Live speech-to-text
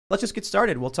let's just get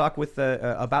started. We'll talk with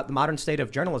about the modern state of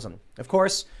journalism. Of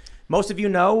course, most of you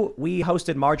know we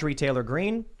hosted Marjorie Taylor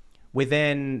Greene.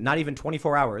 Within not even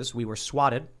 24 hours, we were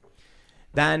swatted.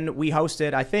 Then we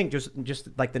hosted, I think, just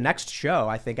like the next show,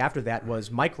 I think after that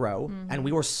was Micro, and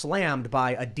we were slammed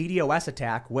by a DDoS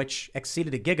attack, which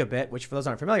exceeded a gigabit, which for those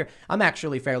aren't familiar, I'm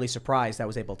actually fairly surprised that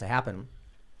was able to happen.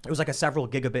 It was like a several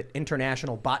gigabit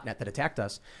international botnet that attacked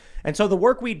us. And so the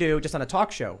work we do just on a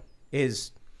talk show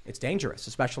it's dangerous,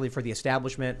 especially for the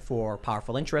establishment, for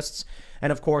powerful interests.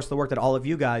 And of course, the work that all of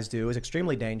you guys do is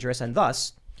extremely dangerous. And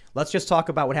thus, let's just talk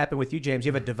about what happened with you, James.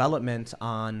 You have a development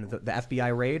on the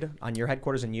FBI raid on your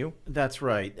headquarters in you. That's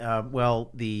right. Well,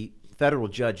 the federal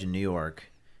judge in New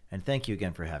York, and thank you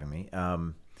again for having me.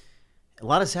 A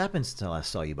lot has happened since I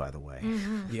last saw you, by the way.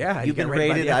 Yeah, you've been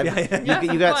raided.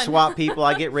 You got SWAT people.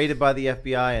 I get raided by the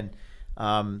FBI,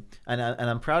 and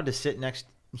I'm proud to sit next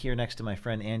to my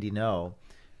friend Andy No.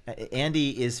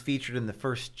 Andy is featured in the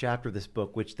first chapter of this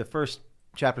book, which the first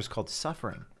chapter is called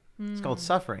Suffering. It's called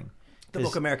Suffering. The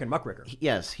book American Muckraker.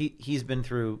 Yes, he's been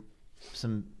through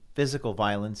some physical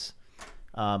violence.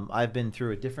 I've been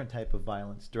through a different type of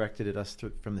violence directed at us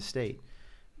from the state.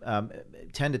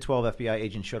 10 to 12 FBI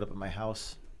agents showed up at my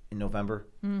house in November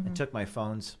and took my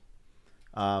phones.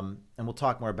 And we'll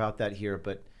talk more about that here.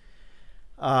 But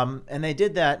and they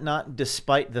did that not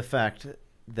despite the fact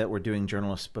that we're doing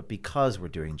journalists, but because we're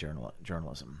doing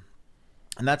journalism.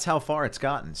 And that's how far it's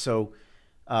gotten. So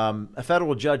a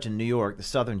federal judge in New York, the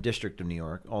Southern District of New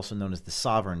York, also known as the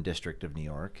Sovereign District of New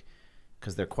York,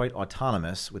 because they're quite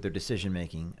autonomous with their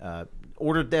decision-making,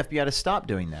 ordered the FBI to stop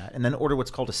doing that and then order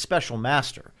what's called a special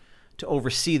master to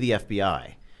oversee the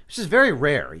FBI, which is very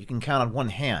rare. You can count on one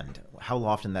hand how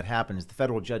often that happens. The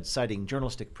federal judge citing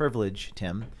journalistic privilege,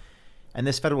 Tim, and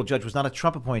this federal judge was not a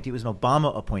Trump appointee. He was an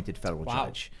Obama-appointed federal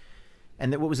judge.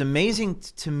 And what was amazing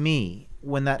to me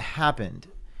when that happened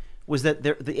was that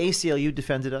the ACLU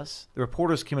defended us, the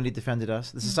Reporters Committee defended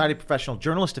us, the Society of Professional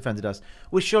Journalists defended us,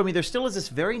 which showed me there still is this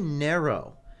very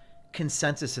narrow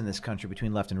consensus in this country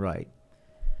between left and right.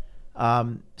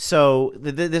 So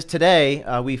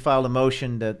today we filed a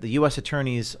motion that the U.S.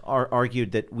 attorneys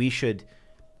argued that we should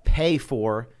pay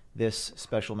for this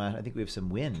special matter. I think we have some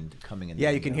wind coming in.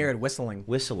 Yeah, you can hear it whistling.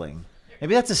 Whistling.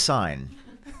 Maybe that's a sign.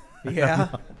 Yeah.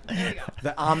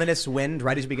 The ominous wind,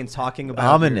 right as we begin talking about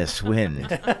ominous wind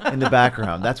in the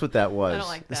background. That's what that was. I don't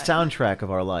like that. The soundtrack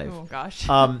of our life. Oh, gosh.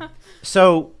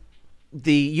 So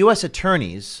the U.S.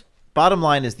 attorneys, bottom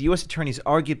line is the U.S. attorneys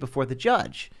argued before the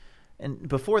judge. And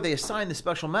before they assigned the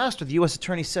special master, the U.S.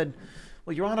 attorney said,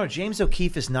 well, Your Honor, James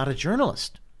O'Keefe is not a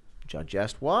journalist. The judge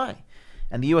asked why.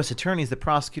 And the U.S. attorneys, the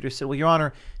prosecutor, said, well, Your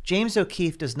Honor, James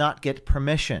O'Keefe does not get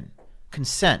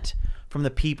consent from the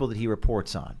people that he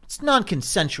reports on. It's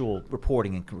non-consensual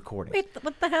reporting and recording. Wait,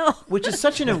 what the hell? Which is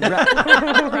such an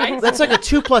right? That's like a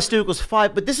 2 + 2 =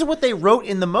 5. But this is what they wrote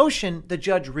in the motion. The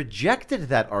judge rejected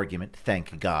that argument.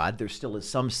 Thank God. There still is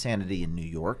some sanity in New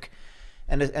York,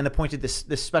 and appointed this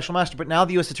special master. But now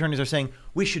the U.S. attorneys are saying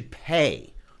we should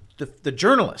pay. The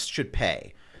journalists should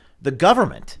pay. The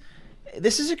government.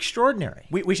 This is extraordinary.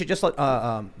 We should just let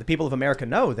the people of America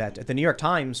know that at the New York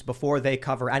Times, before they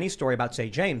cover any story about, say,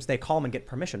 James, they call him and get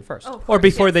permission first. Oh, or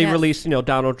before they release,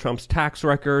 Donald Trump's tax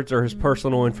records or his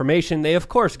personal information, they, of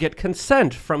course, get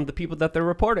consent from the people that they're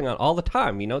reporting on all the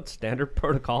time. It's standard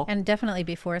protocol. And definitely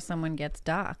before someone gets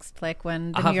doxxed. Like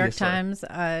when the New York Times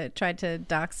tried to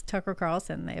dox Tucker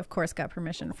Carlson, they, of course, got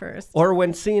permission first. Or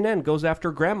when CNN goes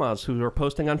after grandmas who are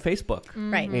posting on Facebook.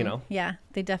 Right. Yeah,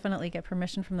 they definitely get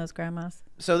permission from those grandmas.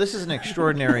 So this is an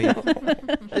extraordinary,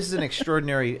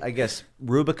 I guess,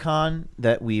 Rubicon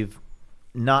that we've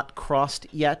not crossed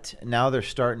yet. Now they're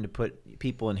starting to put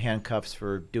people in handcuffs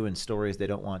for doing stories they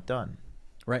don't want done.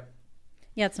 Right.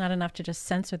 Yeah, it's not enough to just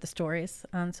censor the stories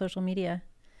on social media.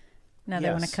 Now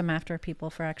they want to come after people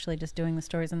for actually just doing the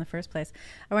stories in the first place.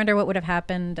 I wonder what would have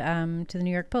happened to the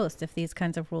New York Post if these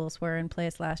kinds of rules were in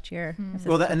place last year.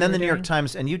 Well, and then the New York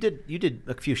Times, and you did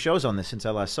a few shows on this since I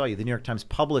last saw you. The New York Times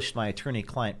published my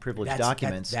attorney-client privilege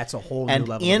documents. That's a whole new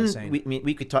level of insane.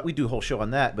 We could talk. We do a whole show on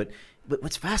that, but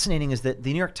what's fascinating is that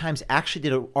the New York Times actually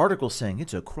did an article saying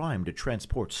it's a crime to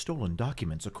transport stolen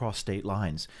documents across state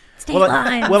lines.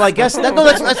 Lines. Well, I guess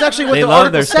that's actually what they the love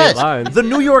article their says. state lines. The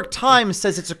New York Times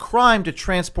says it's a crime to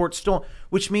transport stolen,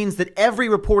 which means that every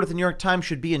reporter at the New York Times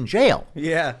should be in jail.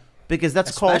 Yeah. Because that's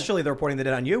especially the reporting they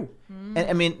did on you. And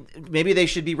I mean, maybe they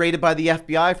should be raided by the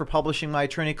FBI for publishing my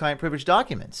attorney-client privilege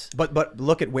documents. But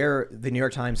look at where the New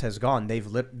York Times has gone.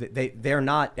 They're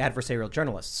not adversarial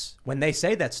journalists. When they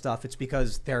say that stuff, it's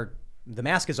because the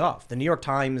mask is off. The New York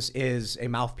Times is a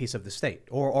mouthpiece of the state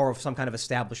or of some kind of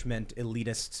establishment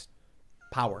elitist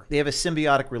power. They have a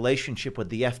symbiotic relationship with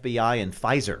the FBI and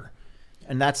Pfizer.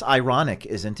 And that's ironic,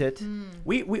 isn't it? Who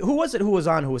was it who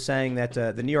was saying that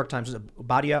the New York Times, was it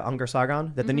Badia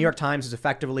Ungar-Sargon, that the New York Times has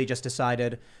effectively just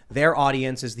decided their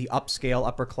audience is the upscale,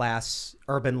 upper class,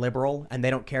 urban liberal, and they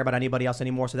don't care about anybody else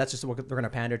anymore, so that's just what they're going to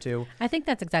pander to? I think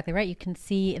that's exactly right. You can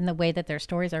see in the way that their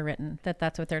stories are written that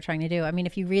that's what they're trying to do. I mean,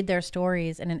 if you read their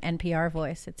stories in an NPR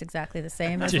voice, it's exactly the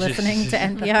same as listening to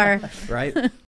NPR. Right?